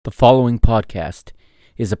The following podcast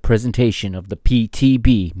is a presentation of the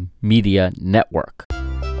PTB Media Network.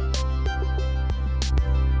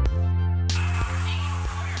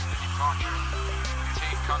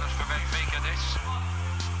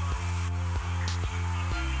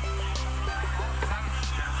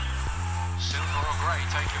 Silver or grey,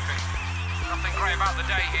 take your pick. Nothing grey about the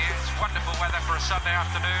day here. It's wonderful weather for a Sunday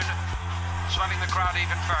afternoon, swelling the crowd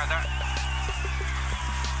even further.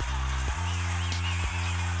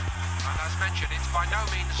 And as mentioned, it's by no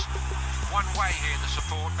means one way here, the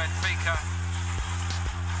support. Benfica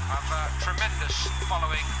have a tremendous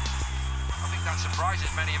following. I think that surprises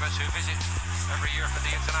many of us who visit every year for the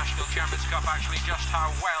International Champions Cup, actually just how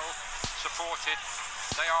well supported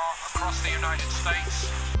they are across the United States.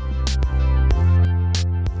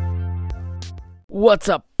 What's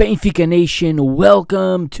up, Benfica Nation?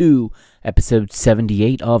 Welcome to episode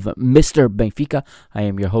 78 of Mr. Benfica. I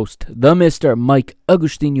am your host, the Mr. Mike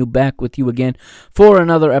Agostinho, back with you again for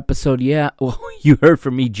another episode. Yeah, well, you heard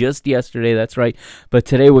from me just yesterday, that's right. But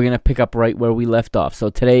today we're going to pick up right where we left off. So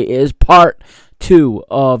today is part 2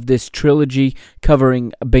 of this trilogy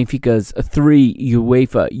covering Benfica's 3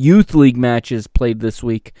 UEFA Youth League matches played this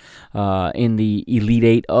week in the Elite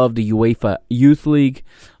 8 of the UEFA Youth League.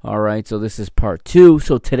 Alright, so this is part 2.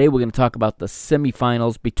 So today we're going to talk about the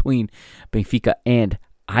semifinals between Benfica and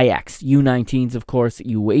Ajax. U19s, of course,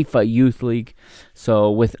 UEFA Youth League. So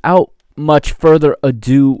without much further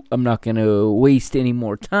ado, I'm not going to waste any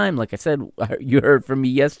more time. Like I said, you heard from me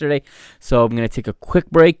yesterday, so I'm going to take a quick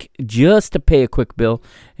break just to pay a quick bill,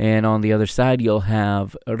 and on the other side you'll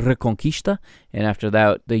have Reconquista, and after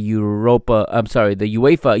that the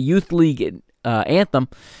UEFA Youth League anthem,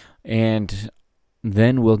 and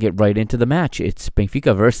then we'll get right into the match. It's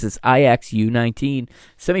Benfica versus Ajax U19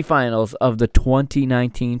 semifinals of the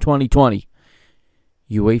 2019-2020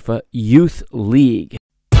 UEFA Youth League.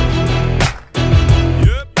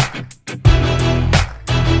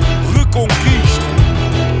 Reconquista.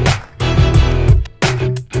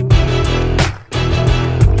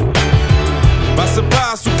 Passo a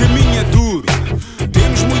passo o caminho é duro.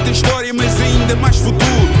 Temos muita história, mas ainda mais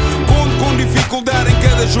futuro. Conto com dificuldade em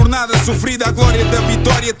cada jornada sofrida. A glória da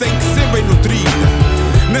vitória tem que ser bem nutrida.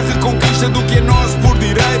 Na reconquista do que é nosso por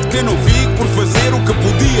direito, que eu não fico por fazer o que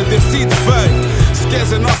podia ter sido feito. Se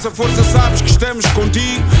queres a nossa força, sabes que estamos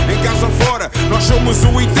contigo. Em casa ou fora, nós somos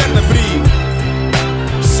o eterno abrigo.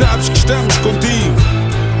 Sabes que estamos contigo.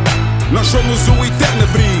 Nós somos o eterno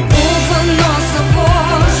abrigo. Ouve a nossa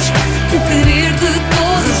voz, o querer de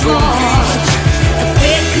todos nós. A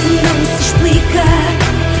fé que não se explica.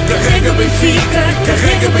 Carrega Benfica,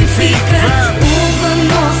 carrega Benfica. Ouve a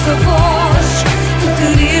nossa voz, o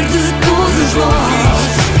querer de todos nós.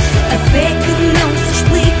 A fé que não se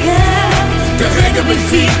explica. Carrega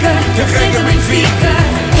Benfica, carrega Benfica.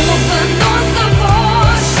 Ouve a nossa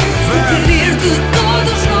voz, o querer de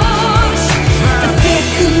todos nós. A fé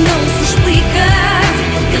que não se explica.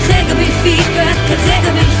 Carrega Benfica,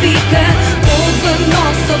 carrega Benfica. Ouve a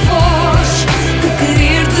nossa voz, o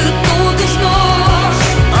querer de todos nós.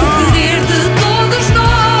 O querer de todos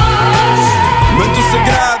nós. Manto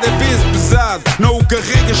sagrado é peso pesado. Não o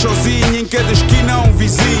carregas sozinho, em cada esquina há um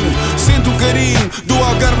vizinho. Sente o carinho do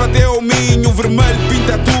Algarve até ao Minho. O vermelho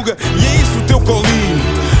pinta a tuga e é isso o teu colinho.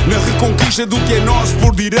 Na reconquista do que é nosso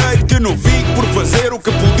por direito, que eu não fico por fazer o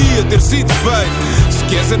que podia ter sido feito. Se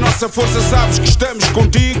queres a nossa força, sabes que estamos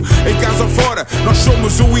contigo. Em casa ou fora, nós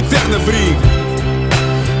somos o eterno abrigo.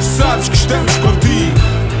 Sabes que estamos contigo.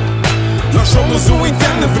 Nós somos o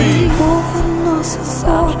eterno abrigo. Ouve a nossa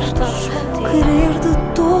voz, o querer de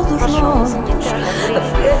todos nós. A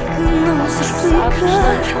fé que não se explica.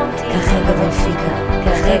 Carrega Benfica,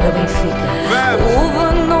 carrega Benfica. Ouve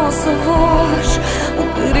a nossa voz, o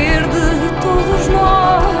querer de todos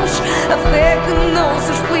nós. A fé que não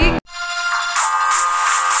se explica.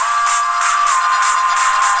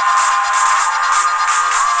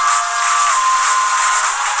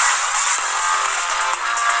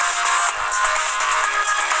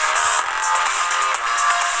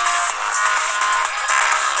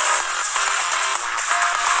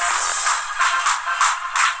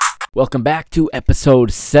 Welcome back to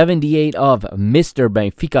episode 78 of Mr.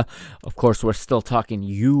 Benfica. Of course, we're still talking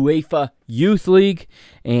UEFA Youth League.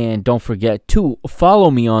 And don't forget to follow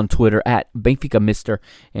me on Twitter at BenficaMr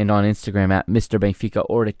and on Instagram at Mr. Benfica,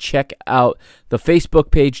 or to check out the Facebook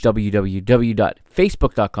page,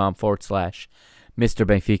 www.facebook.com/Mr.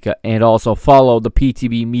 Benfica, and also follow the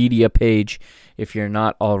PTB Media page if you're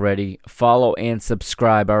not already. Follow and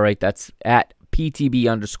subscribe. All right, that's at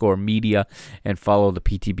PTB_media, and follow the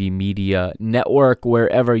PTB Media Network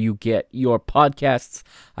wherever you get your podcasts.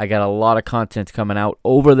 I got a lot of content coming out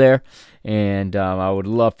over there, and I would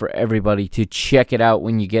love for everybody to check it out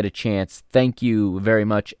when you get a chance. Thank you very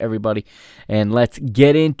much, everybody. And let's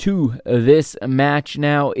get into this match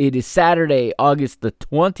now. It is Saturday, August the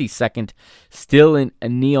 22nd, still in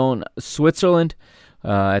Nyon, Switzerland,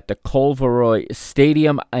 at the Colveroy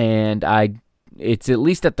Stadium, and it's at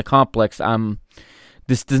least at the complex.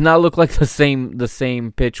 This does not look like the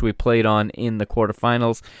same pitch we played on in the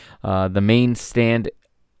quarterfinals. The main stand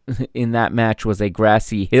in that match was a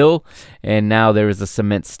grassy hill, and now there is a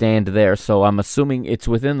cement stand there, so I'm assuming it's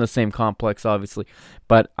within the same complex, obviously,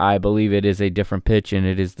 but I believe it is a different pitch, and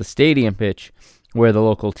it is the stadium pitch where the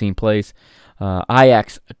local team plays.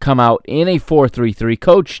 Ajax come out in a 4-3-3,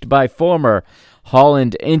 coached by former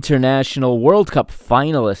Holland International World Cup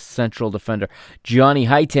finalist central defender Johnny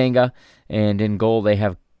Heitinga, and in goal they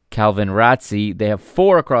have Calvin Ratzi. They have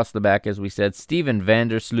 4 across the back, as we said: Steven van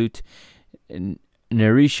der Sloot,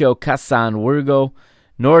 Nerisho Kasan-Wirgo,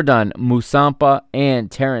 Nordan Musampa, and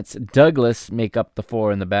Terrence Douglas make up the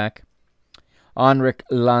 4 in the back. Henrik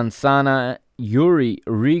Lansana, Yuri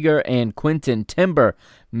Rieger, and Quinton Timber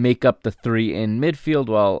make up the 3 in midfield,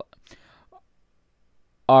 while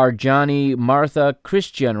Arjani Martha,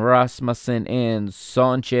 Christian Rasmussen, and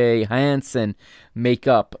Sonche Hansen make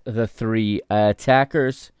up the 3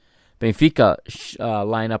 attackers. Benfica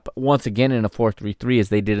line up once again in a 4-3-3 as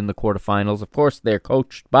they did in the quarterfinals. Of course, they're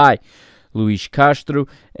coached by Luis Castro,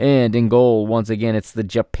 and in goal, once again, it's the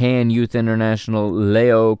Japan Youth International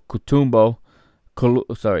Leo Kokumbo.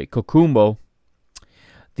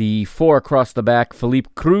 The 4 across the back, Philippe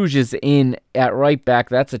Cruz is in at right back.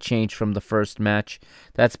 That's a change from the first match.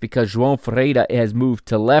 That's because João Ferreira has moved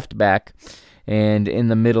to left back. And in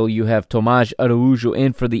the middle, you have Tomás Araújo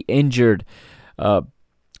in for the injured Pedro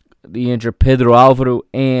Álvaro,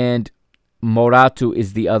 and Morato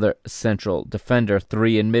is the other central defender.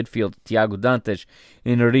 3 in midfield, Thiago Dantas,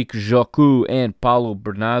 Henrique Joku, and Paulo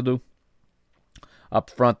Bernardo. Up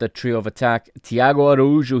front, the trio of attack, Thiago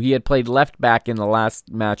Araújo, he had played left back in the last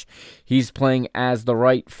match. He's playing as the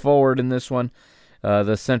right forward in this one.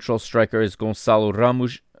 The central striker is Gonçalo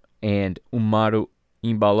Ramos, and Umaru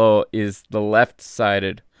Imbalo is the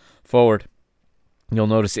left-sided forward. You'll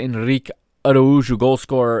notice Henrique Araújo, goal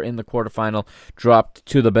scorer in the quarterfinal, dropped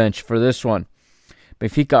to the bench for this one.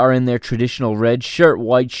 Benfica are in their traditional red shirt,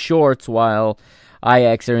 white shorts, while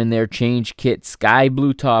Ajax are in their change kit, sky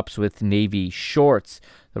blue tops with navy shorts.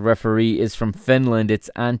 The referee is from Finland. It's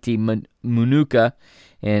Antti Munuka,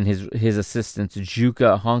 and his assistants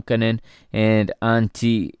Jukka Honkanen and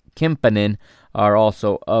Antti Kemppanen are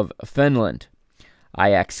also of Finland.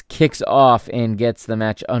 Ajax kicks off and gets the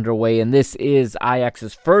match underway, and this is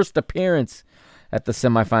Ajax's first appearance at the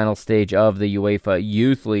semifinal stage of the UEFA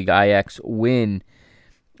Youth League. Ajax with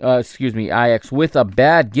a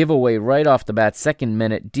bad giveaway right off the bat, second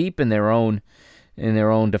minute, deep in their own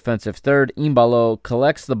defensive third. Imbalo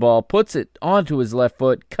collects the ball, puts it onto his left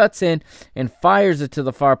foot, cuts in, and fires it to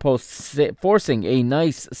the far post, forcing a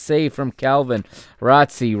nice save from Calvin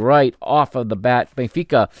Ratzi right off of the bat.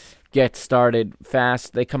 Benfica get started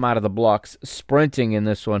fast. They come out of the blocks sprinting in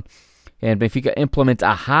this one, and Benfica implements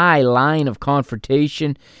a high line of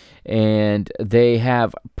confrontation, and they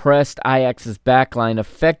have pressed Ajax's backline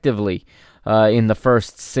effectively in the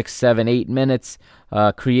first 6, 7, 8 minutes,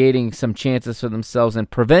 creating some chances for themselves and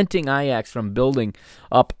preventing Ajax from building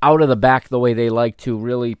up out of the back the way they like to,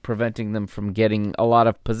 really preventing them from getting a lot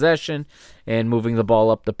of possession and moving the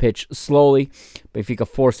ball up the pitch slowly. Benfica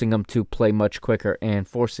forcing them to play much quicker and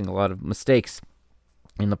forcing a lot of mistakes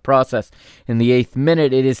in the process. In the 8th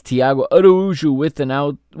minute, it is Thiago Araújo with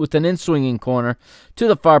an in-swinging corner to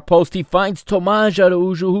the far post. He finds Tomás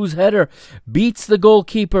Araújo, whose header beats the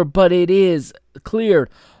goalkeeper, but it is cleared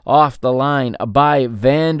off the line by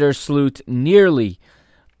Van der Sloot. Nearly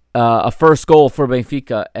a first goal for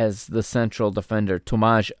Benfica, as the central defender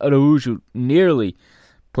Tomás Araújo nearly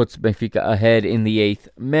puts Benfica ahead in the 8th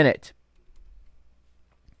minute.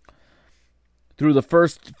 Through the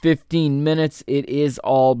first 15 minutes, it is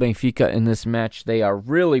all Benfica in this match. They are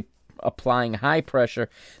really applying high pressure.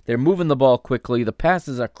 They're moving the ball quickly. The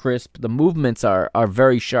passes are crisp. The movements are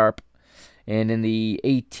very sharp. And in the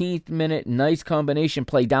 18th minute, nice combination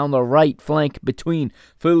play down the right flank between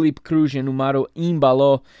Philippe Cruz and Umaru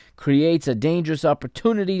Imbalo creates a dangerous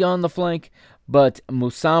opportunity on the flank, but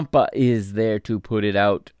Musampa is there to put it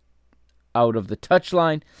out of the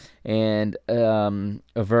touchline and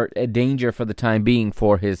avert a danger for the time being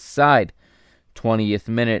for his side. 20th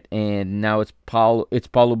minute, and now it's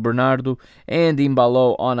Paulo Bernardo, and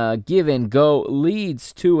Embalo on a give and go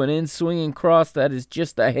leads to an in-swinging cross that is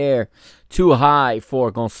just a hair too high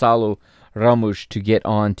for Gonçalo Ramos to get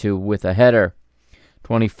onto with a header.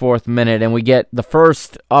 24th minute, and we get the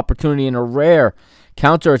first opportunity in a rare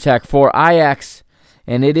counterattack for Ajax,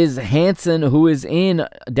 and it is Hansen who is in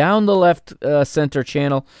down the left center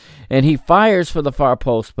channel, and he fires for the far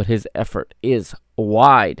post, but his effort is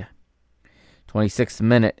wide. 26th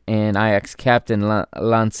minute, and Ajax captain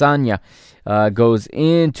Lansana goes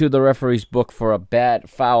into the referee's book for a bad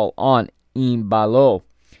foul on Embalo.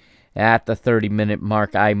 At the 30-minute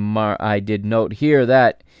mark, I did note here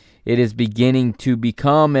that it is beginning to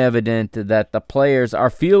become evident that the players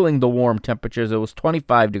are feeling the warm temperatures. It was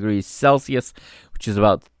 25 degrees Celsius, which is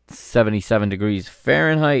about 77 degrees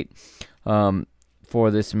Fahrenheit,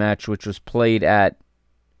 for this match, which was played at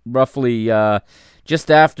roughly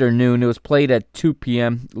just after noon. It was played at 2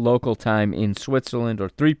 p.m. local time in Switzerland, or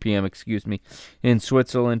 3 p.m., in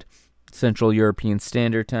Switzerland, Central European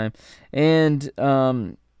Standard Time. And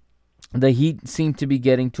the heat seemed to be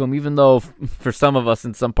getting to him, even though for some of us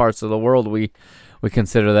in some parts of the world, we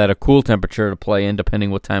consider that a cool temperature to play in,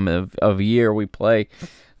 depending what time of year we play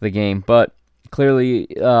the game. But clearly,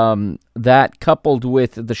 that coupled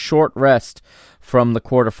with the short rest from the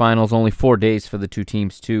quarterfinals, only 4 days for the two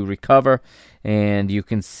teams to recover, and you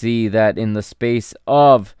can see that in the space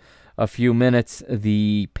of a few minutes,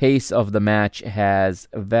 the pace of the match has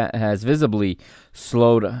visibly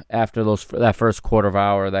slowed after that first quarter of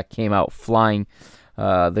hour that came out flying.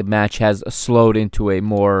 The match has slowed into a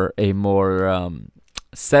more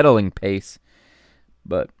settling pace.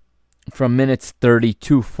 But from minutes 30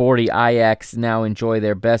 to 40, Ajax now enjoy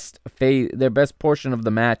their best portion of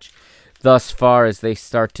the match thus far as they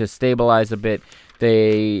start to stabilize a bit.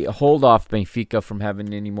 They hold off Benfica from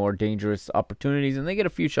having any more dangerous opportunities, and they get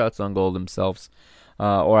a few shots on goal themselves.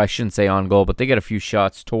 Or I shouldn't say on goal, but they get a few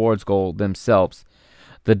shots towards goal themselves.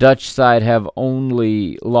 The Dutch side have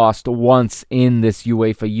only lost once in this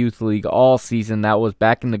UEFA Youth League all season. That was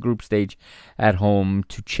back in the group stage at home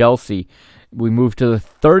to Chelsea. We move to the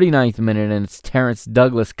 39th minute, and it's Terence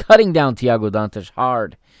Douglas cutting down Thiago Dantas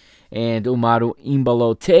hard. And Umaru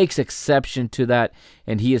Embalo takes exception to that,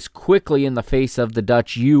 and he is quickly in the face of the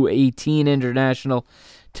Dutch U18 international.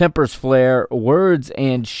 Tempers flare, words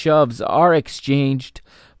and shoves are exchanged,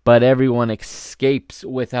 but everyone escapes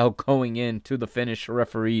without going into the Finnish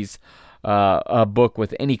referee's book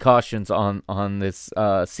with any cautions on this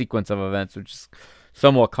sequence of events, which is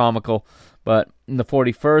somewhat comical. But in the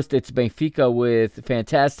 41st, it's Benfica with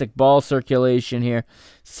fantastic ball circulation here,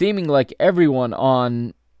 seeming like everyone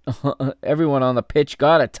on the pitch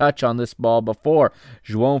got a touch on this ball before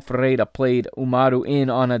João Ferreira played Umaru in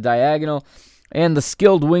on a diagonal, and the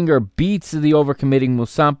skilled winger beats the overcommitting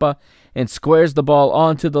Musampa and squares the ball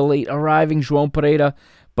onto the late arriving João Pereira,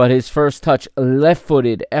 but his first touch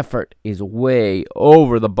left-footed effort is way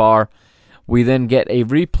over the bar. We then get a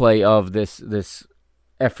replay of this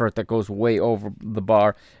effort that goes way over the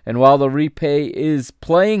bar, and while the replay is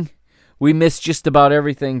playing, we miss just about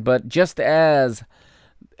everything. But just as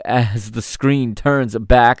the screen turns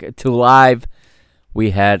back to live,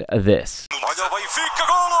 we had this. Olha o Benfica,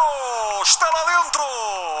 golo! Está lá dentro!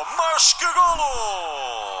 Mas que golo!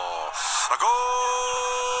 Golo!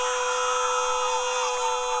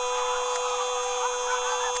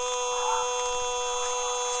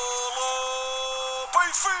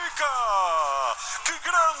 Benfica! Que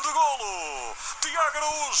grande golo! Tiago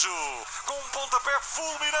Araújo, com um pontapé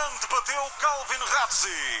fulminante, bateu Calvin Ratzi.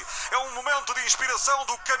 É um momento de inspiração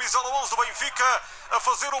do camisola 11 do Benfica a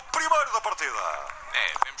fazer o primeiro da partida.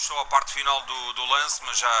 Vemos só a parte final do lance,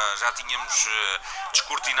 mas já tínhamos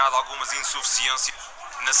descortinado algumas insuficiências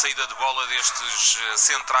na saída de bola destes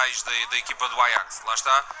centrais da equipa do Ajax. Lá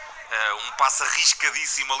está, um passe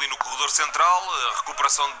arriscadíssimo ali no corredor central,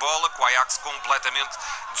 recuperação de bola, com o Ajax completamente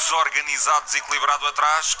desorganizado, desequilibrado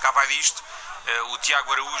atrás. Cá vai disto. O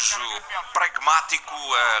Tiago Araújo pragmático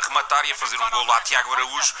a rematar e a fazer um golo a Tiago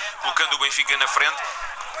Araújo, colocando o Benfica na frente.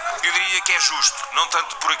 Eu diria que é justo, não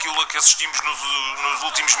tanto por aquilo a que assistimos nos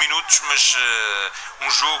últimos minutos, mas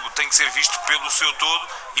um jogo tem que ser visto pelo seu todo,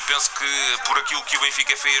 e penso que por aquilo que o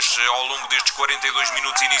Benfica fez ao longo destes 42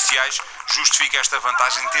 minutos iniciais, justifica esta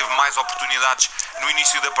vantagem. Teve mais oportunidades no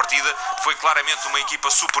início da partida, foi claramente uma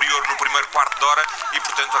equipa superior no primeiro quarto de hora e,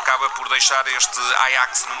 portanto, acaba por deixar este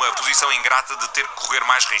Ajax numa posição ingrata de ter que correr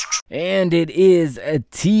mais riscos. And it is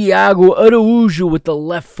Thiago Araújo with the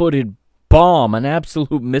left-footed bomb, an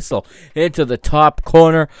absolute missile into the top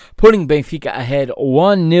corner, putting Benfica ahead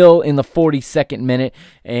 1-0 in the 42nd minute.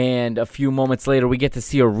 And a few moments later, we get to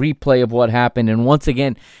see a replay of what happened. And once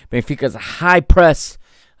again, Benfica's high press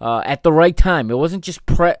at the right time. It wasn't just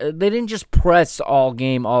they didn't just press all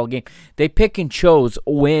game. They pick and chose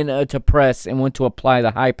when to press and when to apply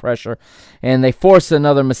the high pressure. And they force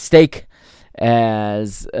another mistake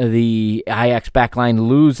as the Ajax backline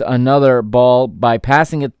lose another ball by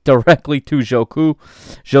passing it directly to Joku.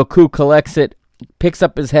 Joku collects it, picks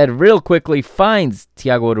up his head real quickly, finds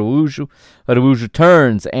Thiago Araújo. Araújo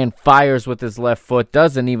turns and fires with his left foot,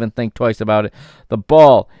 doesn't even think twice about it. The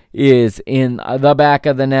ball is in the back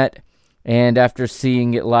of the net, and after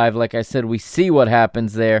seeing it live, like I said, we see what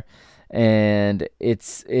happens there. And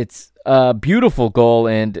it's a beautiful goal,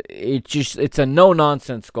 and it's a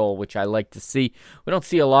no-nonsense goal, which I like to see. We don't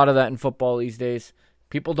see a lot of that in football these days.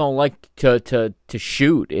 People don't like to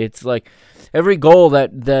shoot. It's like every goal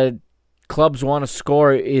that the clubs want to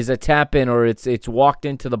score is a tap-in, or it's walked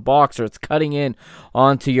into the box, or it's cutting in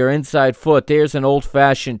onto your inside foot. There's an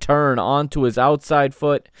old-fashioned turn onto his outside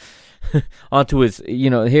foot. Onto his,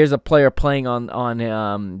 here's a player playing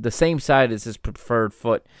on the same side as his preferred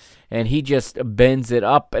foot, and he just bends it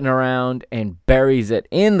up and around and buries it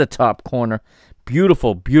in the top corner.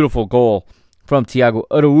 Beautiful, beautiful goal from Thiago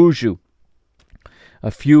Araújo. A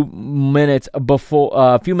few minutes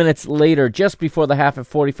later, just before the half at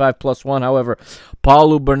 45+1, however,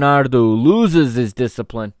 Paulo Bernardo loses his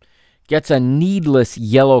discipline, gets a needless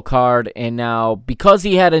yellow card, and now, because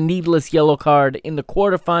he had a needless yellow card in the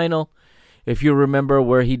quarterfinal, if you remember,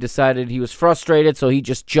 where he decided he was frustrated, so he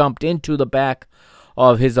just jumped into the back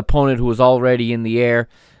of his opponent who was already in the air,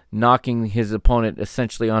 knocking his opponent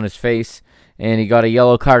essentially on his face, and he got a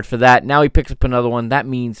yellow card for that. Now he picks up another one. That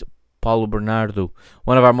means Paulo Bernardo,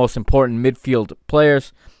 one of our most important midfield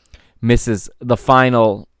players, misses the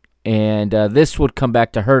final, and this would come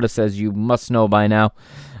back to hurt us, as you must know by now.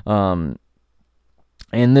 And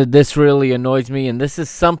this really annoys me, and this is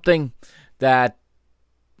something that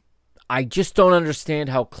I just don't understand,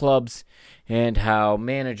 how clubs and how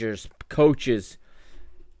managers, coaches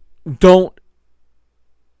don't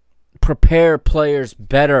prepare players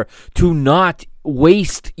better to not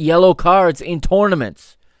waste yellow cards in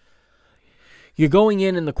tournaments. You're going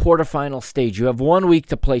in the quarterfinal stage. You have 1 week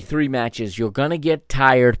to play 3 matches. You're going to get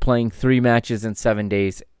tired playing 3 matches in 7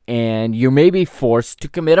 days. And you may be forced to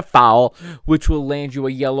commit a foul, which will land you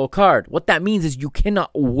a yellow card. What that means is you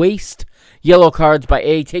cannot waste yellow cards by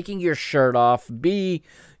A, taking your shirt off, B,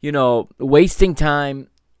 wasting time,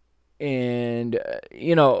 and,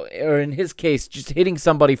 or in his case, just hitting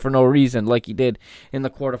somebody for no reason like he did in the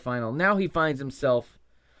quarterfinal. Now he finds himself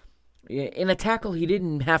in a tackle he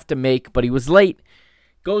didn't have to make, but he was late.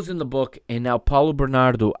 Goes in the book, and now Paulo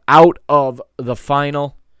Bernardo out of the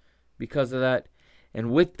final because of that.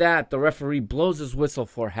 And with that, the referee blows his whistle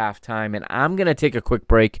for halftime, and I'm going to take a quick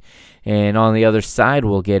break. And on the other side,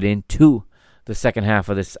 we'll get into the second half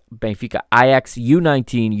of this Benfica Ajax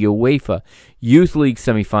U19 UEFA Youth League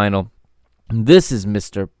semifinal. This is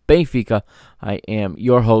Mr. Benfica. I am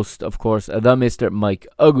your host, of course, the Mr. Mike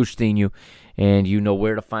Agostinho, and you know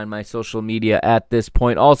where to find my social media at this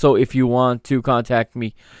point. Also, if you want to contact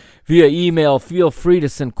me via email, feel free to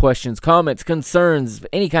send questions, comments, concerns,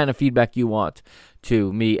 any kind of feedback you want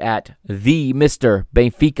to me at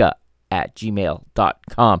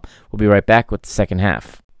themrbenfica@gmail.com. We'll be right back with the second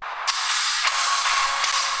half.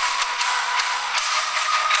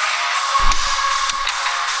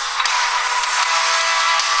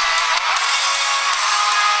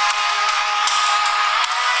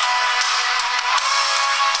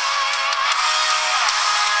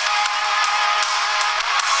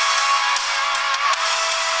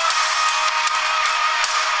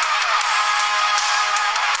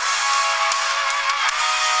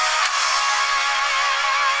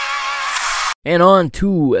 And on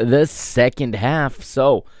to the second half.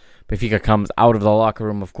 So, Benfica comes out of the locker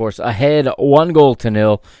room, of course, ahead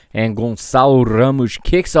 1-0, and Gonçalo Ramos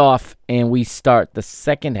kicks off, and we start the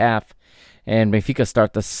second half. And Benfica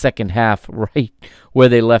start the second half right where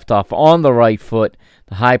they left off, on the right foot.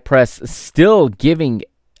 The high press still giving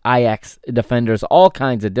Ajax defenders all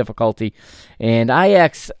kinds of difficulty, and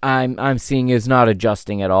Ajax I'm seeing is not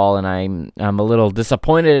adjusting at all, and I'm a little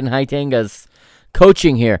disappointed in Heitinga's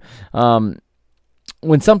coaching here.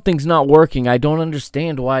 When something's not working, I don't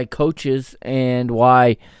understand why coaches and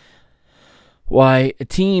why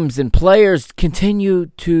teams and players continue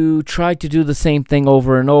to try to do the same thing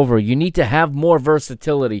over and over. You need to have more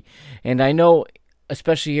versatility. And I know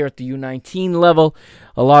especially here at the U19 level,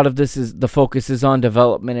 a lot of this is the focus is on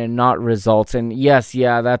development and not results. And yes,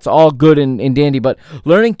 that's all good and dandy, but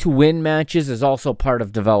learning to win matches is also part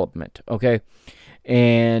of development, okay?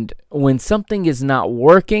 And when something is not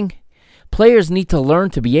working, players need to learn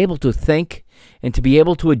to be able to think and to be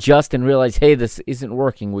able to adjust and realize, hey, this isn't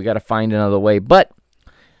working. We got to find another way. But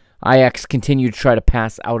Ajax continue to try to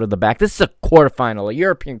pass out of the back. This is a quarterfinal, a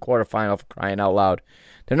European quarterfinal, for crying out loud.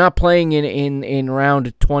 They're not playing in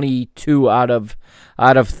round 22 out of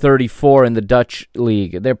 34 in the Dutch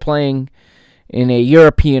league. They're playing in a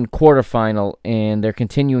European quarterfinal, and they're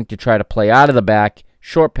continuing to try to play out of the back,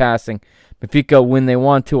 short passing. Benfica, when they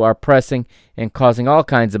want to, are pressing and causing all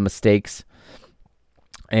kinds of mistakes.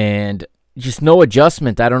 And just no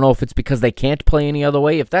adjustment. I don't know if it's because they can't play any other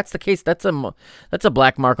way. If that's the case, that's a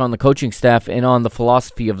black mark on the coaching staff and on the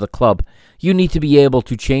philosophy of the club. You need to be able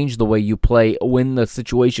to change the way you play when the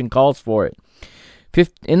situation calls for it.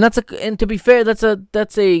 And to be fair, that's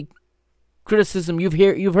a criticism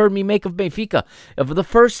you've heard me make of Benfica, of the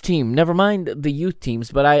first team. Never mind the youth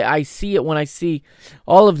teams, but I see it when I see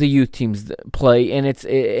all of the youth teams play, and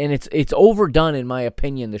it's overdone in my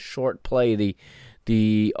opinion. The short play,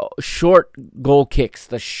 the short goal kicks,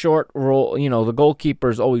 the short roll, the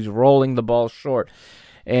goalkeeper's always rolling the ball short.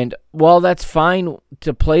 And while that's fine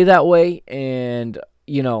to play that way, and,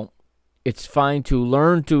 it's fine to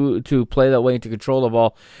learn to play that way and to control the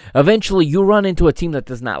ball, eventually you run into a team that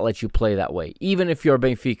does not let you play that way, even if you're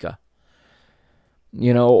Benfica.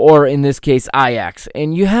 Or in this case, Ajax.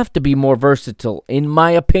 And you have to be more versatile. In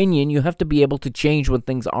my opinion, you have to be able to change when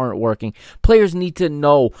things aren't working. Players need to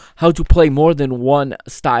know how to play more than one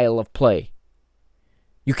style of play.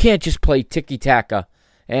 You can't just play tiki-taka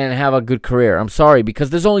and have a good career. I'm sorry, because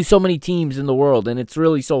there's only so many teams in the world, and it's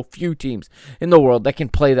really so few teams in the world that can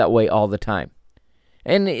play that way all the time.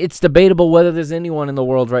 And it's debatable whether there's anyone in the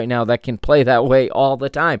world right now that can play that way all the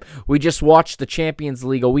time. We just watched the Champions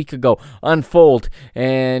League a week ago unfold,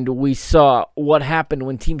 and we saw what happened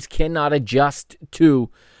when teams cannot adjust to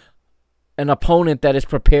an opponent that is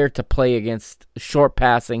prepared to play against short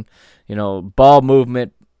passing, ball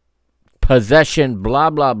movement, possession, blah,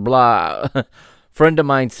 blah, blah. Friend of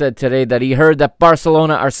mine said today that he heard that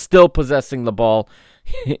Barcelona are still possessing the ball.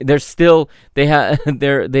 They've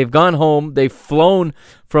gone home. They've flown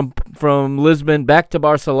from Lisbon back to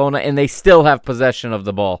Barcelona, and they still have possession of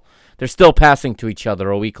the ball. They're still passing to each other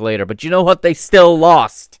a week later. But you know what? They still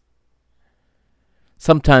lost.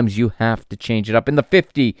 Sometimes you have to change it up. In the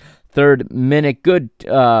 53rd minute,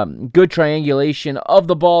 good triangulation of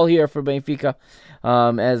the ball here for Benfica,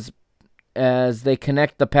 as they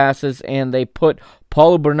connect the passes, and they put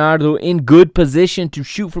Paulo Bernardo in good position to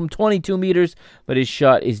shoot from 22 meters, but his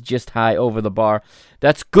shot is just high over the bar.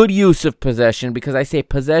 That's good use of possession, because I say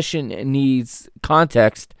possession needs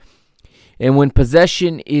context, and when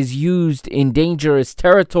possession is used in dangerous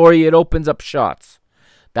territory, it opens up shots.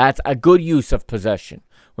 That's a good use of possession.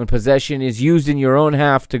 When possession is used in your own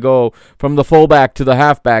half to go from the fullback to the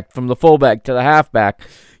halfback, from the fullback to the halfback,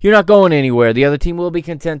 you're not going anywhere. The other team will be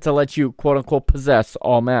content to let you, quote-unquote, possess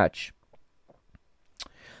all match.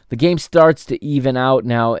 The game starts to even out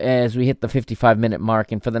now as we hit the 55-minute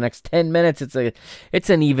mark, and for the next 10 minutes, it's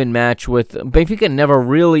an even match with Benfica never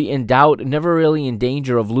really in doubt, never really in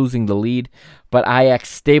danger of losing the lead, but Ajax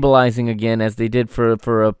stabilizing again as they did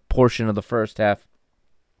for a portion of the first half,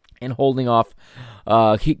 and holding off,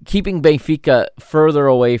 keeping Benfica further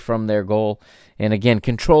away from their goal. And again,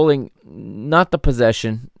 controlling not the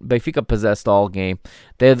possession. Benfica possessed all game.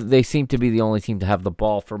 They seem to be the only team to have the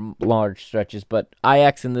ball for large stretches. But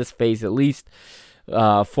Ajax in this phase at least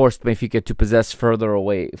forced Benfica to possess further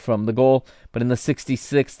away from the goal. But in the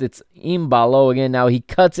 66th, it's Embalo again. Now he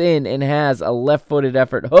cuts in and has a left-footed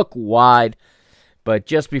effort, hook wide. But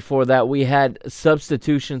just before that, we had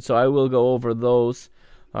substitutions, so I will go over those.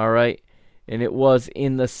 All right. And it was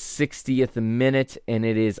in the 60th minute, and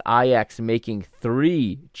it is Ajax making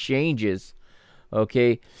 3 changes.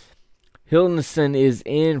 Okay. Hilnesen is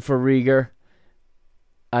in for Rieger.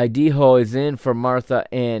 Idiho is in for Martha,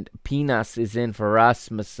 and Pinas is in for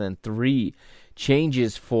Rasmussen. 3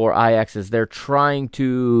 changes for Ajax as they're trying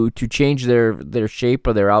to change their shape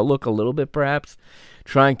or their outlook a little bit, perhaps.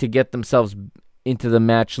 Trying to get themselves into the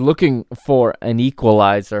match, looking for an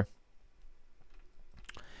equalizer.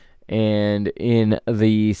 And in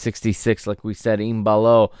the 66th, like we said,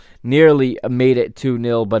 Embalo nearly made it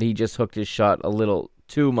 2-0, but he just hooked his shot a little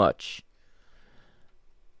too much.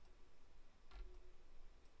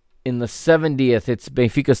 In the 70th, it's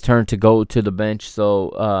Benfica's turn to go to the bench.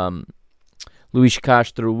 So Luis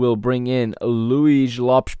Castro will bring in Luis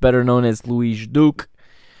Lopes, better known as Luis Duque.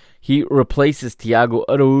 He replaces Thiago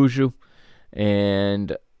Araújo,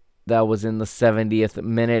 and that was in the 70th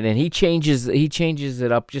minute, and he changes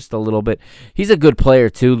it up just a little bit. He's a good player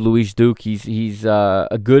too, Luis Duque. He's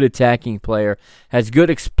a good attacking player, has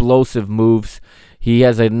good explosive moves. He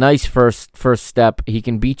has a nice first step. He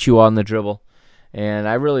can beat you on the dribble, and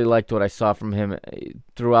I really liked what I saw from him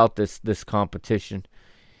throughout this competition.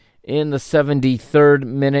 In the 73rd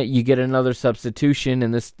minute, you get another substitution,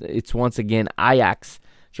 and it's once again Ajax.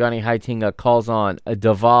 Johnny Heitinga calls on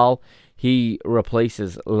Duval. He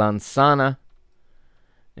replaces Lansana,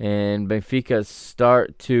 and Benfica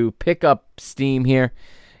start to pick up steam here,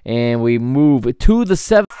 and we move to the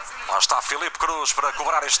 7th. Lá está Filipe Cruz para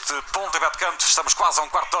cobrar este pontapé de canto. Estamos quase a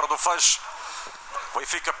quarto de hora do fecho.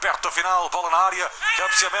 Benfica perto da final, bola na área,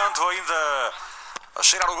 cabeceamento ainda a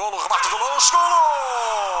cheirar o golo, remate de longe,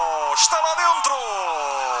 golo! Está lá dentro!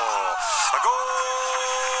 Golo!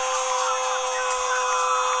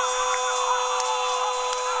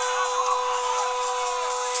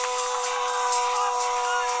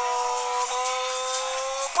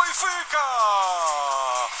 Benfica!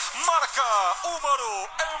 Marca Umaro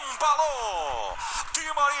Embalo! Di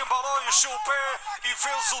Maria embalou, encheu o pé e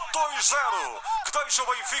fez o 2-0, que deixa o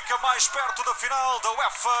Benfica mais perto da final da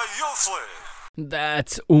UEFA Youth League.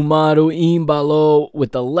 That's Umaru Imbalo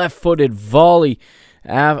with the left-footed volley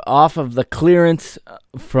off of the clearance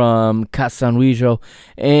from Casanrijo,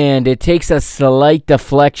 and it takes a slight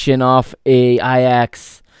deflection off an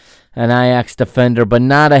Ajax defender, but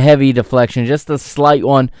not a heavy deflection, just a slight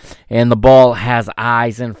one, and the ball has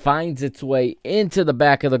eyes and finds its way into the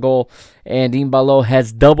back of the goal, and Imbalo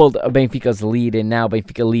has doubled Benfica's lead, and now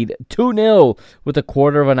Benfica lead 2-0 with a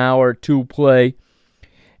quarter of an hour to play.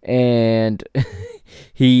 And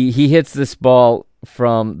he hits this ball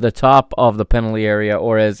from the top of the penalty area,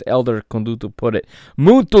 or as Elder Conduto put it,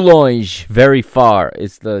 muito longe, very far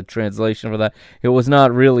is the translation for that. It was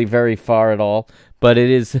not really very far at all, but it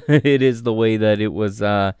is the way that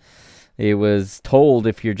it was told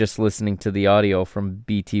if you're just listening to the audio from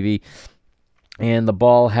BTV. And the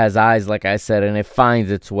ball has eyes, like I said, and it finds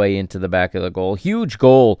its way into the back of the goal. Huge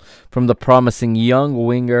goal from the promising young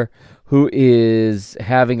winger, who is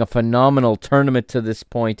having a phenomenal tournament to this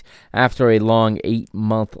point after a long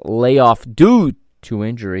 8-month layoff due to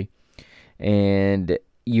injury. And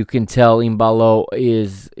you can tell Imbalo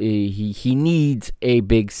he needs a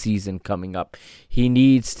big season coming up. He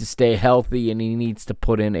needs to stay healthy, and he needs to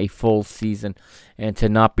put in a full season and to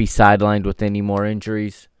not be sidelined with any more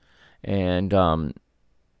injuries. And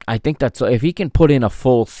I think that's, if he can put in a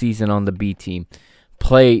full season on the B team,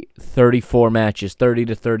 play 30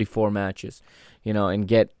 to 34 matches, and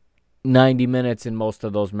get 90 minutes in most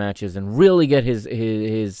of those matches, and really get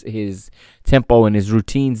his tempo and his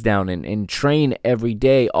routines down, and train every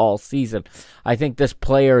day all season. I think this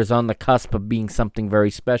player is on the cusp of being something very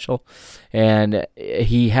special, and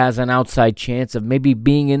he has an outside chance of maybe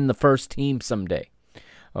being in the first team someday.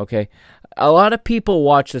 Okay, a lot of people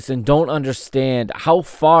watch this and don't understand how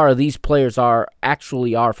far these players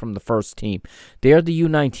actually are from the first team. They are the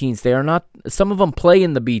U19s. They are not. Some of them play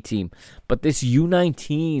in the B team, but this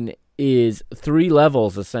U19 is 3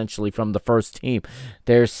 levels essentially from the first team.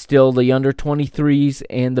 There's still the under 23s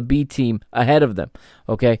and the B team ahead of them.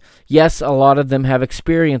 Okay, yes, a lot of them have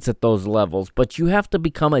experience at those levels, but you have to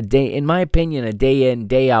become in my opinion, a day in,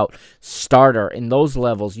 day out starter in those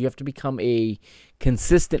levels. You have to become a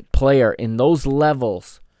consistent player in those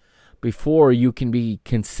levels before you can be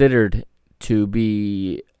considered to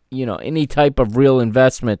be, any type of real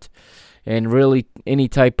investment and really any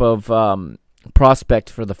type of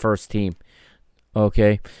prospect for the first team.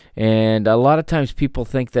 Okay, and a lot of times people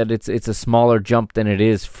think that it's a smaller jump than it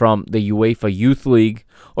is from the UEFA Youth League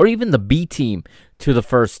or even the B team to the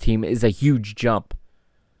first team is a huge jump.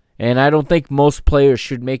 And I don't think most players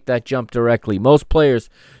should make that jump directly. Most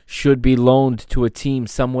players should be loaned to a team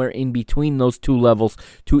somewhere in between those 2 levels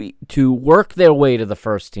to work their way to the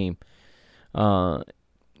first team.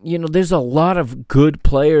 There's a lot of good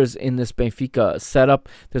players in this Benfica setup.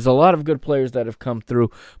 There's a lot of good players that have come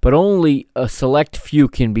through, but only a select few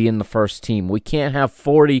can be in the first team. We can't have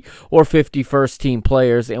 40 or 50 first-team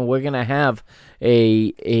players, and we're going to have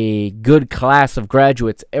a good class of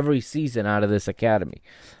graduates every season out of this academy.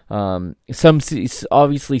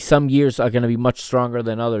 Obviously some years are going to be much stronger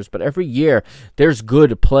than others, but every year there's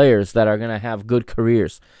good players that are going to have good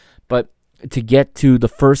careers. But to get to the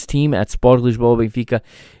first team at Sport Lisboa Benfica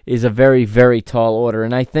is a very, very tall order,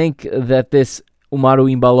 and I think that this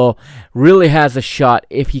Umaru Imbalo really has a shot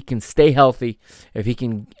if he can stay healthy, if he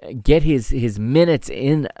can get his minutes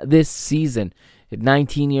in this season. At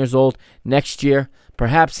 19 years old, next year,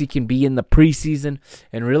 perhaps he can be in the preseason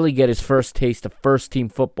and really get his first taste of first-team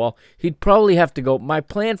football. He'd probably have to go. My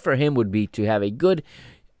plan for him would be to have a good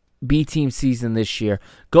B-team season this year,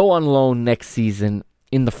 go on loan next season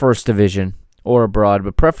in the first division or abroad,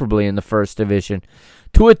 but preferably in the first division,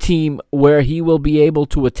 to a team where he will be able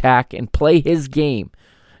to attack and play his game,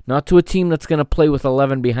 not to a team that's going to play with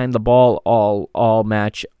 11 behind the ball all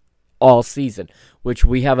match, all season, which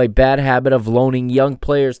we have a bad habit of loaning young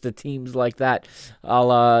players to teams like that, a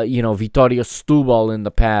la, Vitória Setúbal in the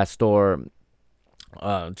past, or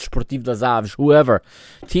Sportivo das Aves, whoever.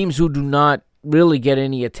 Teams who do not really get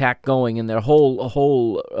any attack going, and their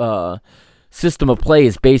whole system of play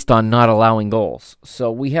is based on not allowing goals.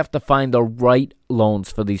 So we have to find the right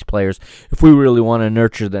loans for these players if we really want to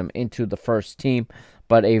nurture them into the first team.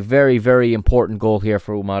 But a very, very important goal here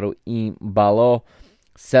for Umaru Embalo.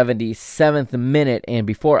 77th minute, and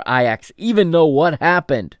before Ajax even know what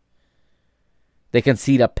happened, they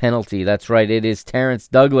concede a penalty. That's right, it is Terence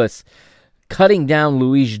Douglas cutting down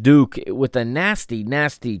Luis Duque with a nasty,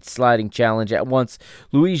 nasty sliding challenge at once.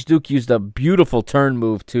 Luis Duque used a beautiful turn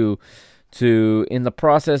move to in the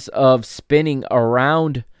process of spinning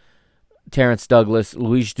around Terence Douglas,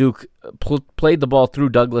 Luis Duque played the ball through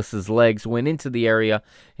Douglas's legs, went into the area,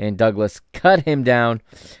 and Douglas cut him down,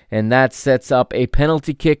 and that sets up a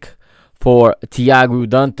penalty kick for Tiago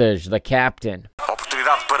Dantas, the captain.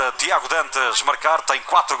 Oportunidade para Tiago Dantas marcar, tem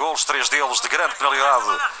 4 golos, 3 deles de grande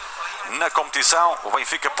penalidade na competição. O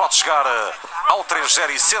Benfica pode chegar ao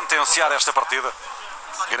 3-0 e sentenciar esta partida,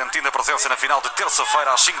 garantindo a presença na final de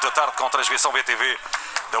terça-feira às 5 da tarde com transmissão BTV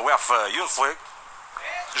da UEFA Youth League.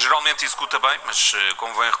 Geralmente executa bem, mas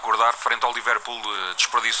convém recordar, frente ao Liverpool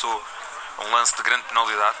desperdiçou um lance de grande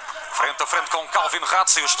penalidade. Frente a frente com Calvin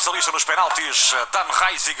Ratzi, o especialista nos penaltis, Dan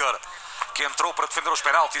Reisiger, que entrou para defender os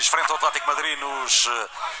penaltis frente ao Atlético Madrid nos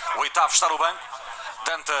oitavos, está no banco.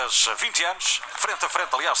 Dantas, 20 anos, frente a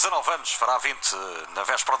frente, aliás 19 anos, fará 20 na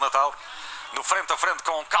véspera de Natal. No frente a frente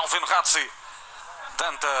com Calvin Ratzi.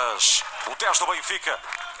 Dantas, o 10 do Benfica,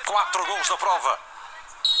 4 golos na prova.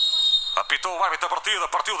 Apitou o árbitro da partida,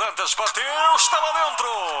 partiu Dantas, bateu, está lá dentro!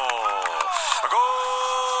 Golo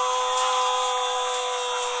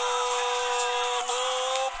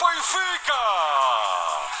Benfica!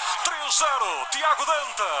 3-0, Tiago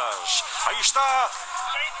Dantas. Aí está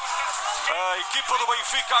a equipa do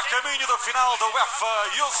Benfica a caminho da final da UEFA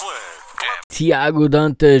Youth League. Tiago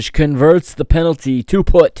Dantas converts the penalty to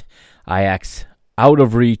put Ajax out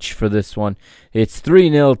of reach for this one. It's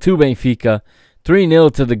 3-0 to Benfica.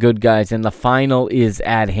 3-0 to the good guys, and the final is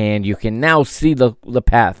at hand. You can now see the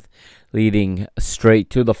path leading straight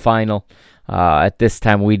to the final. At this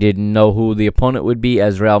time, we didn't know who the opponent would be,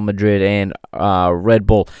 as Real Madrid and Red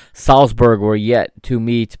Bull Salzburg were yet to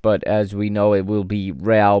meet, but as we know, it will be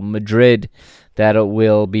Real Madrid that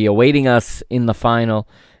will be awaiting us in the final,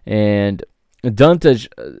 and Dantas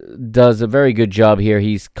does a very good job here.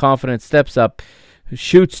 He's confident, steps up,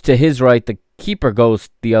 shoots to his right, the keeper goes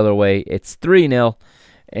the other way. It's 3-0,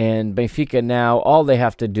 and Benfica now, all they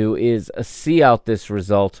have to do is see out this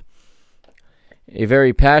result. A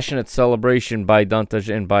very passionate celebration by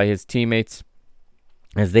Dantas and by his teammates,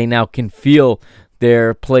 as they now can feel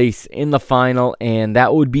their place in the final, and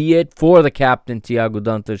that would be it for the captain, Tiago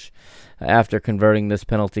Dantas, after converting this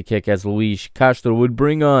penalty kick, as Luis Castro would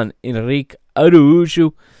bring on Henrique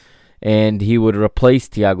Araújo, and he would replace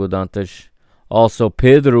Tiago Dantas. Also,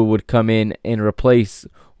 Pedro would come in and replace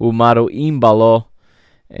Umaru Embalo,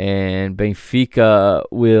 and Benfica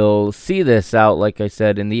will see this out. Like I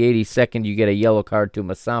said, in the 82nd, you get a yellow card to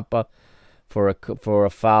Massampa for a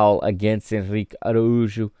foul against Henrique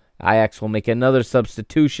Araújo. Ajax will make another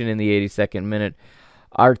substitution in the 82nd minute.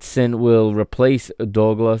 Artson will replace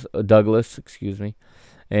Douglas,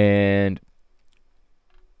 and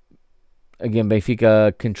again,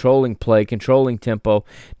 Benfica controlling play, controlling tempo,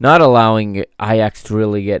 not allowing Ajax to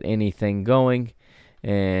really get anything going.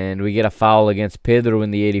 And we get a foul against Pedro in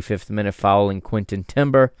the 85th minute, fouling Quinton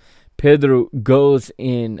Timber. Pedro goes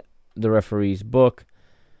in the referee's book,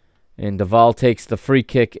 and Duvall takes the free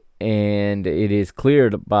kick, and it is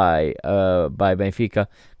cleared by Benfica.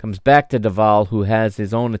 Comes back to Duvall, who has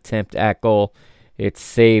his own attempt at goal. It's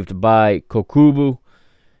saved by Kokubu.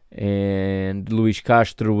 And Luis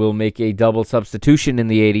Castro will make a double substitution in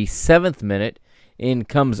the 87th minute. In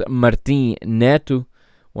comes Martin Neto,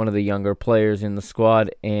 one of the younger players in the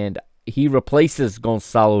squad, and he replaces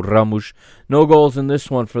Gonçalo Ramos. No goals in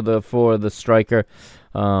this one for the striker,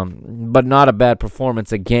 but not a bad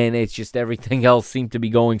performance. Again, it's just everything else seemed to be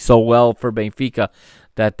going so well for Benfica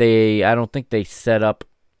that I don't think they set up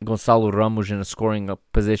Gonçalo Ramos in a scoring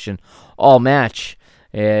position all match.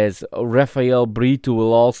 as Rafael Brito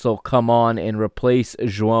will also come on and replace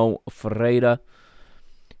João Ferreira.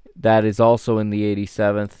 That is also in the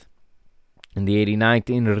 87th. In the 89th,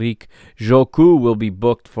 Henrique Joku will be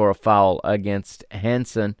booked for a foul against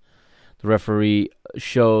Hansen. The referee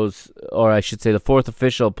shows, or I should say the fourth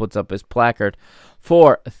official puts up his placard.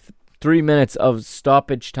 For 3 minutes of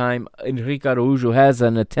stoppage time, Henrique Araújo has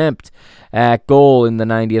an attempt at goal in the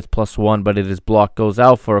 90th +1, but it is blocked, goes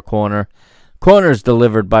out for a corner. Corner is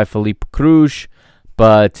delivered by Felipe Cruz,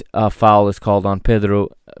 but a foul is called on Pedro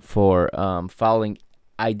for fouling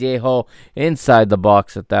Idaho inside the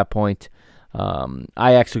box at that point.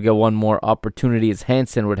 Ajax would get one more opportunity as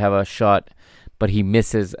Hansen would have a shot, but he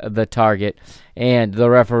misses the target. And the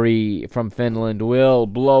referee from Finland will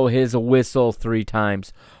blow his whistle 3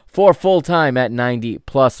 times for full time at 90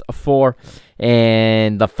 +4.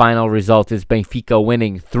 And the final result is Benfica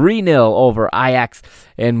winning 3-0 over Ajax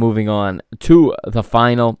and moving on to the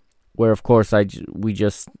final, where, of course, we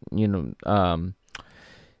just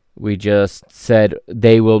said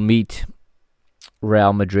they will meet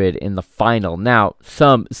Real Madrid in the final. Now,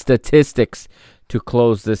 some statistics to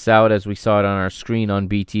close this out as we saw it on our screen on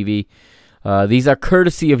BTV. These are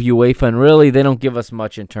courtesy of UEFA, and really they don't give us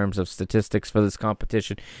much in terms of statistics for this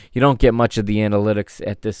competition. You don't get much of the analytics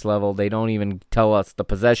at this level. They don't even tell us the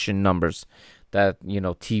possession numbers that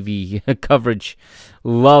TV coverage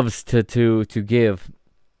loves to give.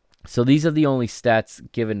 So these are the only stats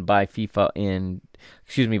given by by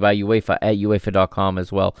UEFA at UEFA.com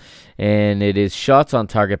as well. And it is shots on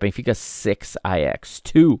target, Benfica 6, Ajax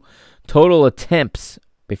 2. Total attempts,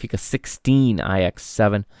 Benfica 16, Ajax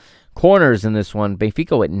 7. Corners in this one,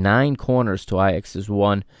 Benfica with 9 corners to Ajax's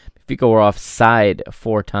 1. Benfica were offside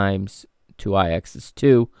 4 times to Ajax's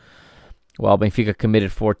 2. While Benfica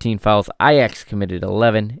committed 14 fouls, Ajax committed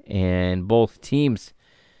 11. And both teams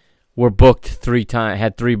were booked 3 times,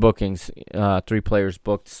 had 3 bookings, 3 players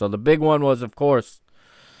booked. So the big one was, of course,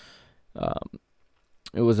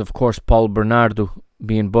 Paul Bernardo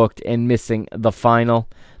being booked and missing the final.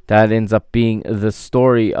 That ends up being the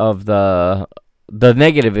story of the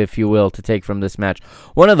negative, if you will, to take from this match.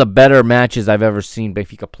 One of the better matches I've ever seen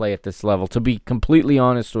Benfica play at this level, to be completely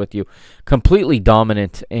honest with you. Completely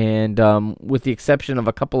dominant, and with the exception of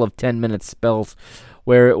a couple of 10-minute spells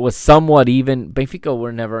where it was somewhat even, Benfica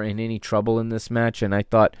were never in any trouble in this match, and I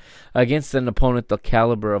thought against an opponent the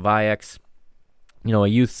caliber of Ajax, a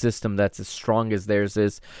youth system that's as strong as theirs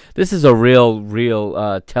is, this is a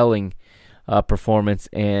real telling performance,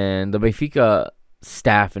 and the Benfica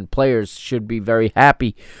staff and players should be very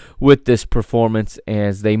happy with this performance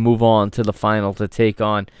as they move on to the final to take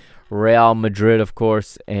on Real Madrid, of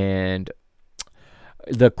course. And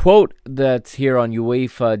the quote that's here on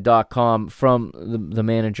UEFA.com from the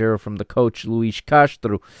manager, from the coach, Luís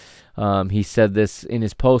Castro, he said this in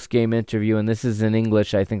his post-game interview, and this is in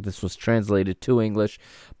English. I think this was translated to English,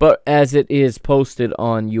 but as it is posted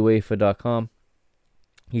on UEFA.com,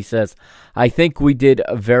 he says, "I think we did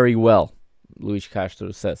very well," Luís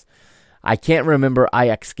Castro says. "I can't remember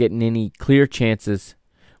Ajax getting any clear chances.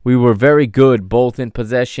 We were very good both in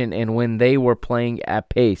possession and when they were playing at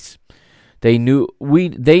pace. They knew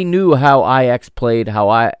how Ajax played,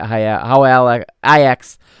 how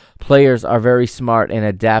Ajax players are very smart and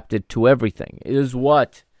adapted to everything," is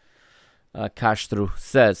what Castro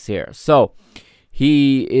says here. So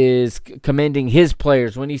he is commending his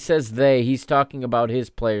players. When he says they, he's talking about his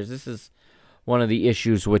players. This is one of the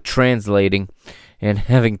issues with translating and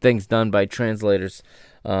having things done by translators.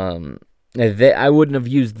 I wouldn't have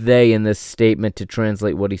used they in this statement to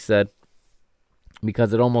translate what he said,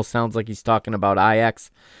 because it almost sounds like he's talking about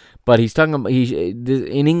Ajax, but he's talking about,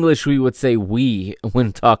 in English we would say we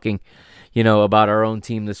when talking, about our own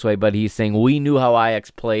team this way, but he's saying we knew how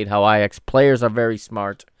Ajax played, how Ajax players are very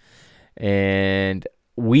smart, and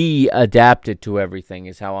we adapted to everything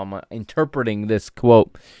is how I'm interpreting this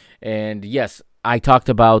quote. And yes, I talked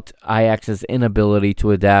about Ajax's inability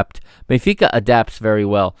to adapt. Benfica adapts very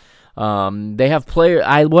well. They have players.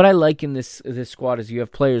 What I like in this squad is you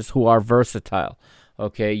have players who are versatile.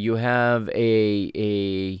 Okay, you have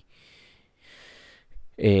a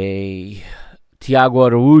Thiago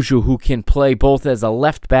Araújo who can play both as a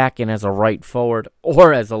left back and as a right forward,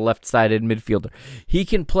 or as a left-sided midfielder. He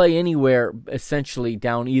can play anywhere, essentially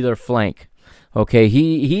down either flank. Okay,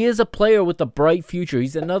 he is a player with a bright future.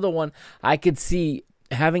 He's another one I could see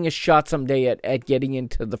having a shot someday at getting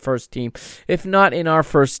into the first team. If not in our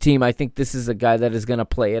first team, I think this is a guy that is going to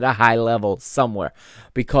play at a high level somewhere,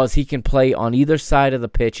 because he can play on either side of the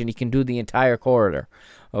pitch and he can do the entire corridor.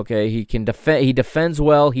 Okay, he can defend. He defends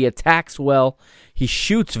well. He attacks well. He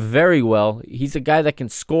shoots very well. He's a guy that can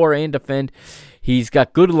score and defend. He's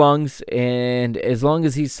got good lungs, and as long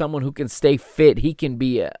as he's someone who can stay fit, he can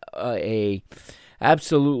be a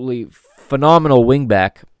absolutely phenomenal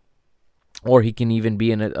wingback. Or he can even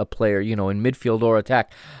be in a player, in midfield or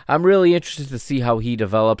attack. I'm really interested to see how he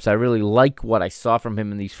develops. I really like what I saw from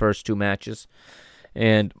him in these first 2 matches.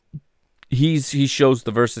 And he shows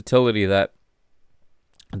the versatility that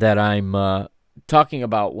I'm talking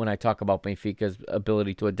about when I talk about Benfica's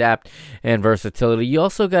ability to adapt and versatility. You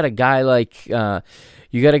also got a guy like João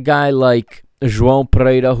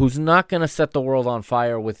Pereira, who's not going to set the world on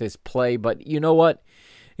fire with his play, but you know what?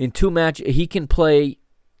 In 2 matches, he can play.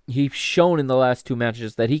 He's shown in the last 2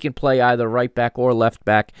 matches that he can play either right back or left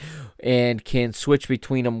back and can switch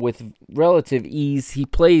between them with relative ease. He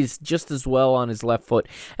plays just as well on his left foot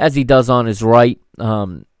as he does on his right.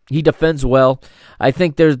 He defends well. I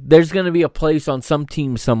think there's going to be a place on some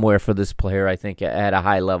team somewhere for this player, I think, at a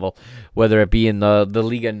high level, whether it be in the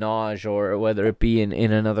Liga NOS or whether it be in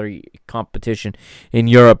another competition in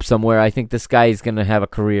Europe somewhere. I think this guy is going to have a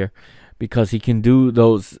career, because he can do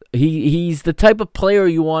those. He's the type of player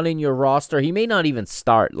you want in your roster. He may not even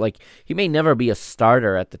start. He may never be a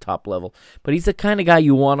starter at the top level, but he's the kind of guy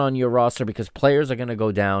you want on your roster because players are going to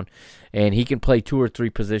go down, and he can play 2 or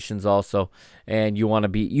 3 positions also. And you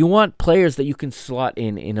want players that you can slot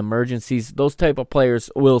in emergencies. Those type of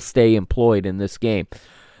players will stay employed in this game.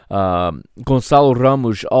 Gonçalo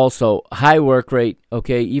Ramos also, high work rate,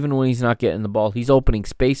 okay, even when he's not getting the ball, he's opening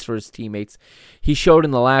space for his teammates. He showed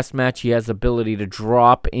in the last match he has the ability to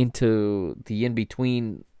drop into the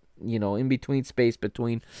in-between space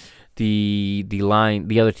between the line,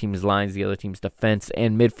 the other team's lines, the other team's defense,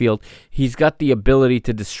 and midfield. He's got the ability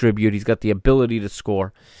to distribute. He's got the ability to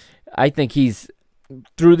score. I think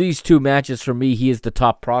through these 2 matches, for me, he is the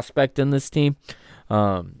top prospect in this team.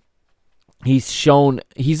 He's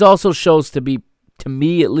also shows to be, to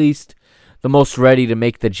me at least, the most ready to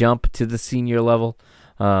make the jump to the senior level.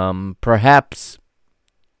 Perhaps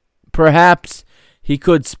he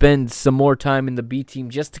could spend some more time in the B team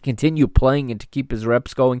just to continue playing and to keep his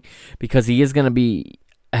reps going, because he is going to be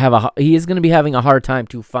having a hard time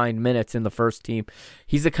to find minutes in the first team.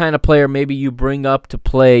 He's the kind of player maybe you bring up to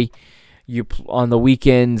play on the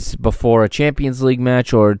weekends before a Champions League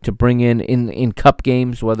match, or to bring in cup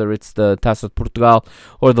games, whether it's the Taça de Portugal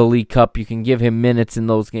or the League Cup. You can give him minutes in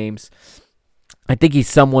those games. I think he's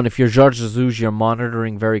someone, if you're Jorge Jesus, you're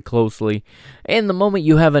monitoring very closely. And the moment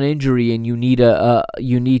you have an injury and you need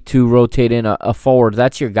to rotate in a forward,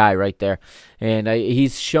 that's your guy right there. And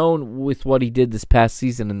he's shown with what he did this past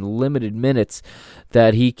season in the limited minutes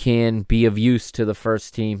that he can be of use to the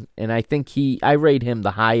first team. And I think I rate him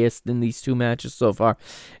the highest in these 2 matches so far.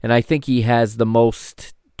 And I think he has the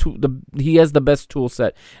most. He has the best tool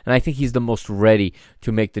set, and I think he's the most ready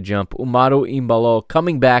to make the jump. Umaru Imbalo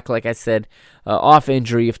coming back, like I said, off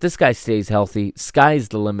injury. If this guy stays healthy, sky's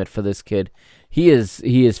the limit for this kid. He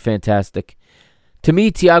is fantastic. To me,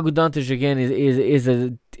 Thiago Dantas again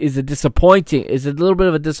is a disappointing. Is a little bit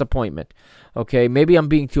of a disappointment. Okay, maybe I'm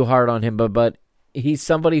being too hard on him, but he's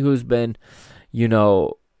somebody who's been,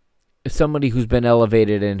 elevated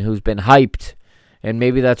and who's been hyped, and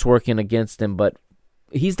maybe that's working against him, but.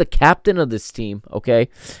 He's the captain of this team, okay?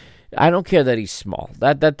 I don't care that he's small.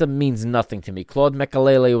 That means nothing to me. Claude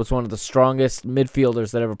Makelele was one of the strongest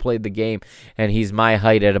midfielders that ever played the game, and he's my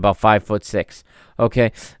height at about 5'6",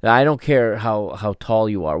 okay? I don't care how tall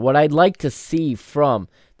you are. What I'd like to see from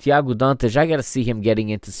Thiago Dantas, I got to see him getting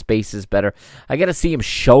into spaces better. I got to see him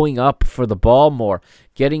showing up for the ball more,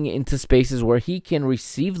 getting into spaces where he can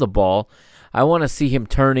receive the ball. I want to see him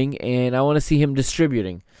turning, and I want to see him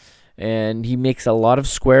distributing. And he makes a lot of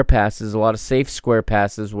square passes, a lot of safe square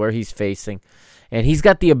passes where he's facing. And he's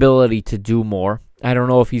got the ability to do more. I don't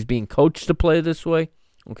know if he's being coached to play this way.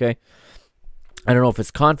 Okay. I don't know if his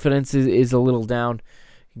confidence is a little down,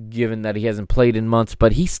 given that he hasn't played in months.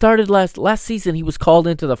 But he started last season. He was called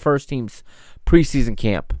into the first team's preseason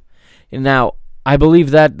camp. And now, I believe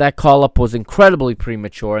that call-up was incredibly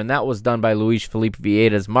premature, and that was done by Luis Felipe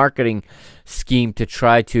Vieira's marketing scheme to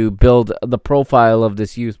try to build the profile of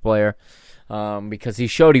this youth player, because he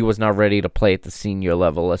showed he was not ready to play at the senior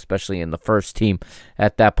level, especially in the first team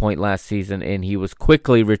at that point last season, and he was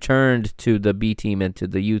quickly returned to the B team and to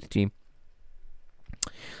the youth team.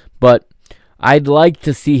 But I'd like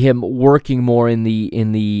to see him working more in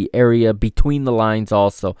the area between the lines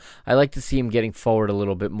also. I like to see him getting forward a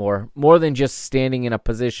little bit more than just standing in a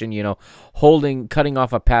position, cutting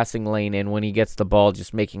off a passing lane, and when he gets the ball,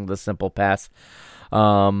 just making the simple pass.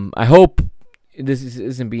 I hope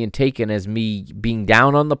isn't being taken as me being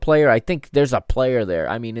down on the player. I think there's a player there.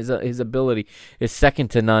 I mean, his ability is second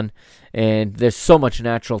to none, and there's so much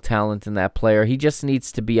natural talent in that player. He just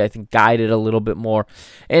needs to be, I think, guided a little bit more,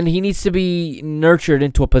 and he needs to be nurtured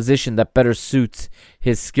into a position that better suits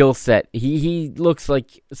his skill set. He looks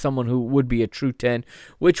like someone who would be a true 10,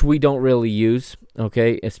 which we don't really use,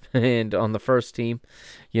 okay? And on the first team,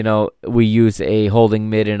 you know, we use a holding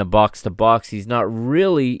mid and a box-to-box. He's not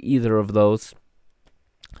really either of those.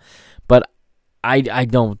 But I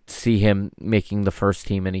don't see him making the first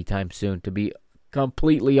team anytime soon, to be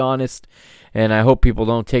completely honest. And I hope people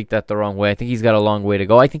don't take that the wrong way. I think he's got a long way to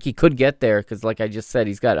go. I think he could get there because, like I just said,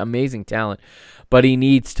 he's got amazing talent. But he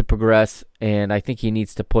needs to progress, and I think he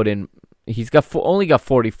needs to put in... He's only got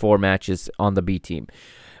 44 matches on the B team.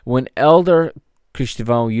 When Elder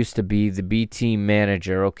Cristivan used to be the B team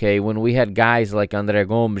manager, okay, when we had guys like André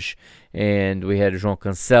Gomes, and we had João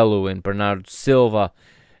Cancelo and Bernardo Silva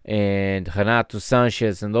and Renato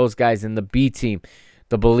Sanchez and those guys in the B team,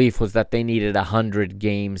 the belief was that they needed 100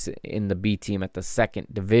 games in the B team at the second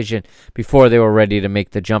division before they were ready to make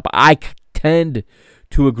the jump. I tend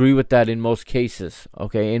to agree with that in most cases,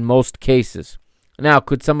 okay, in most cases. Now,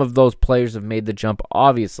 could some of those players have made the jump?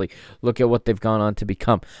 Obviously. Look at what they've gone on to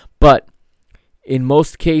become. But in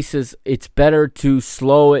most cases, it's better to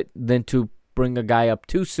slow it than to bring a guy up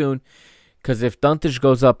too soon. Because if Dantas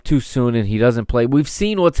goes up too soon and he doesn't play, we've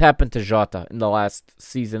seen what's happened to Jota in the last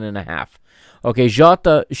season and a half. Okay,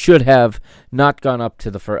 Jota should have not gone up to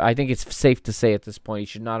the first. I think it's safe to say at this point he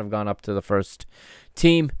should not have gone up to the first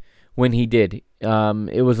team when he did.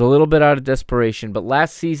 It was a little bit out of desperation, but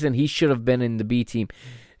last season he should have been in the B team,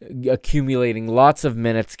 accumulating lots of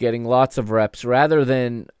minutes, getting lots of reps, rather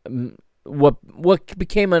than what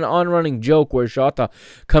became an on-running joke where Jota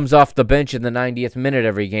comes off the bench in the 90th minute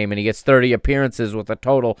every game and he gets 30 appearances with a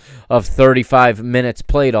total of 35 minutes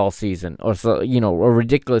played all season, or so, you know, a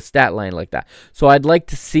ridiculous stat line like that. So I'd like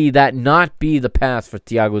to see that not be the path for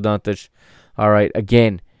Thiago Dantas. All right,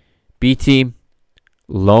 again, B team,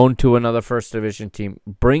 loan to another first division team,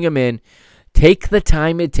 bring him in, take the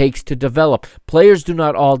time it takes to develop. Players do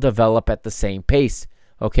not all develop at the same pace.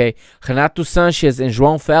 Okay, Renato Sanchez and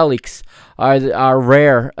João Felix are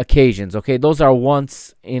rare occasions. Okay, those are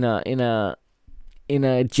once in a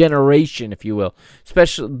generation, if you will.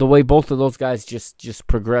 Especially the way both of those guys just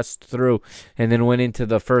progressed through and then went into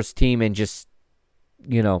the first team and just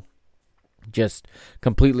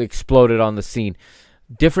completely exploded on the scene.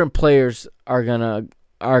 Different players are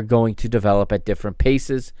going to develop at different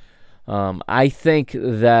paces. I think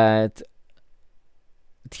that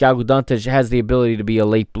Thiago Dantas has the ability to be a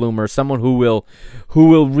late bloomer, someone who will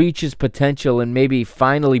reach his potential and maybe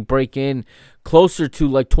finally break in closer to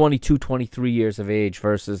like 22, 23 years of age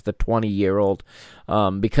versus the 20-year-old.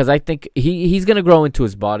 Because I think he's going to grow into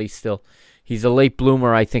his body still. He's a late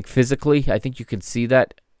bloomer, I think, physically. I think you can see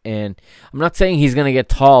that. And I'm not saying he's going to get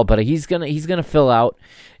tall, but he's going to fill out,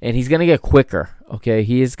 and he's going to get quicker. Okay,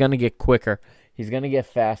 he is going to get quicker. He's going to get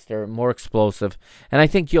faster, more explosive. And I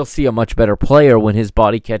think you'll see a much better player when his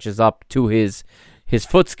body catches up to his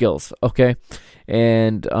foot skills, okay?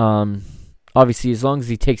 And obviously, as long as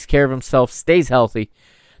he takes care of himself, stays healthy,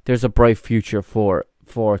 there's a bright future for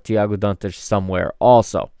Thiago Dantas somewhere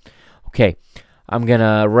also. Okay, I'm going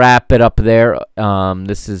to wrap it up there.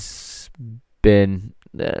 This has been...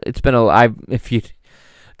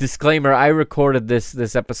 Disclaimer, I recorded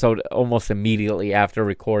this episode almost immediately after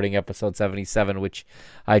recording episode 77, which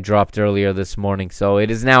I dropped earlier this morning. So it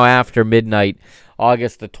is now after midnight,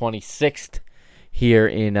 August the 26th, here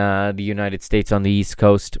in the United States on the East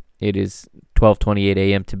Coast. It is 12:28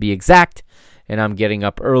 a.m. to be exact, and I'm getting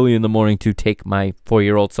up early in the morning to take my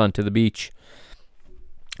 4-year-old son to the beach.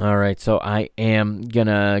 All right, so I'm going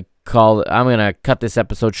to cut this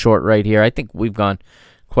episode short right here. I think we've gone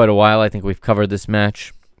quite a while. I think we've covered this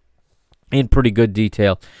match in pretty good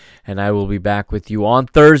detail, and I will be back with you on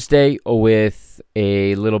Thursday with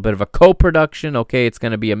a little bit of a co-production. Okay, it's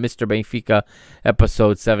going to be a Mr. Benfica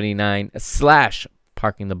episode 79 /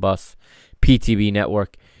 Parking the Bus PTB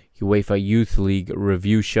Network UEFA Youth League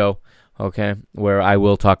review show. Okay, where I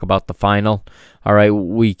will talk about the final. All right,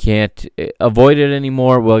 we can't avoid it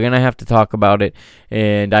anymore. We're going to have to talk about it,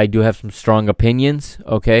 and I do have some strong opinions,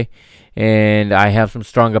 okay? And I have some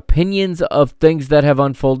strong opinions of things that have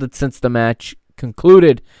unfolded since the match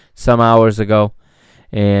concluded some hours ago.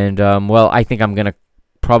 And, I think I'm going to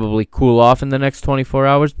probably cool off in the next 24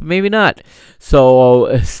 hours, but maybe not.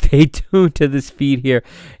 So stay tuned to this feed here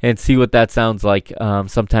and see what that sounds like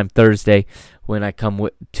sometime Thursday when I come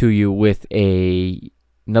to you with a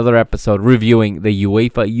another episode reviewing the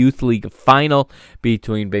UEFA Youth League final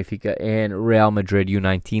between Benfica and Real Madrid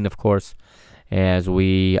U19, of course, as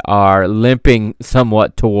we are limping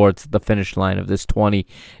somewhat towards the finish line of this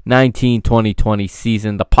 2019-2020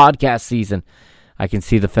 season, the podcast season. I can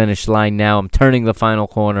see the finish line now. I'm turning the final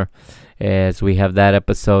corner as we have that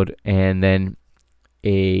episode, and then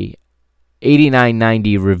a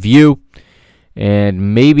 89-90 review.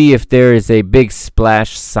 And maybe if there is a big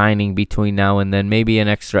splash signing between now and then, maybe an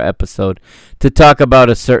extra episode to talk about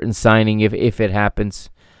a certain signing if it happens.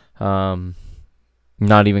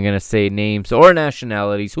 Not even going to say names or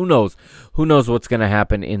nationalities. Who knows? Who knows what's going to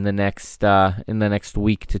happen in the next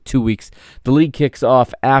week to 2 weeks? The league kicks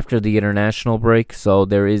off after the international break, so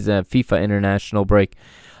there is a FIFA international break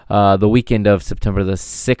the weekend of September the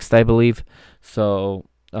 6th, I believe. So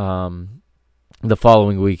the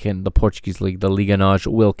following weekend, the Portuguese league, the Liga NOS,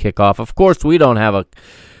 will kick off. Of course, we don't have a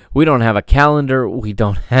calendar. We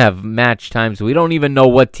don't have match times. We don't even know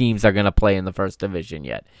what teams are going to play in the first division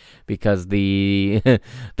yet, because the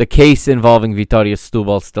case involving Vitória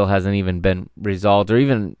Setúbal still hasn't even been resolved or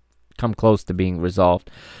even come close to being resolved.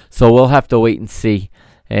 So we'll have to wait and see.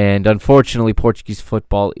 And unfortunately, Portuguese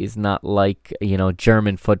football is not like,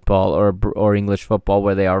 German football or English football,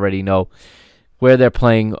 where they already know where they're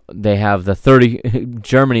playing. They have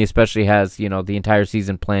Germany especially has, the entire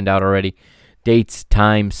season planned out already. Dates,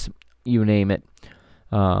 times, you name it.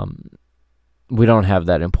 We don't have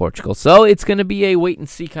that in Portugal. So it's going to be a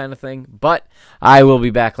wait-and-see kind of thing. But I will be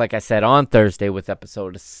back, like I said, on Thursday with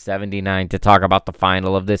episode 79 to talk about the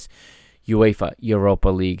final of this UEFA Europa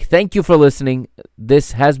League. Thank you for listening.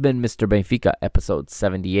 This has been Mr. Benfica, episode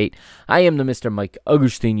 78. I am the Mr. Mike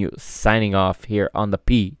Agostinho, signing off here on the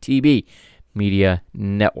PTB Media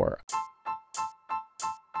Network.